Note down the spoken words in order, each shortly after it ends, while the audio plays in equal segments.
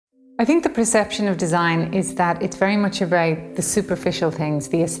I think the perception of design is that it's very much about the superficial things,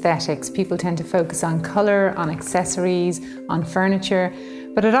 the aesthetics. People tend to focus on colour, on accessories, on furniture.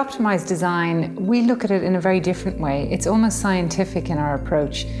 But at Optimise Design, we look at it in a very different way. It's almost scientific in our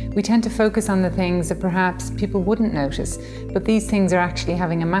approach. We tend to focus on the things that perhaps people wouldn't notice, but these things are actually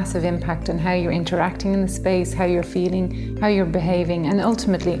having a massive impact on how you're interacting in the space, how you're feeling, how you're behaving, and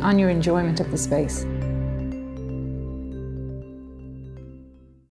ultimately on your enjoyment of the space.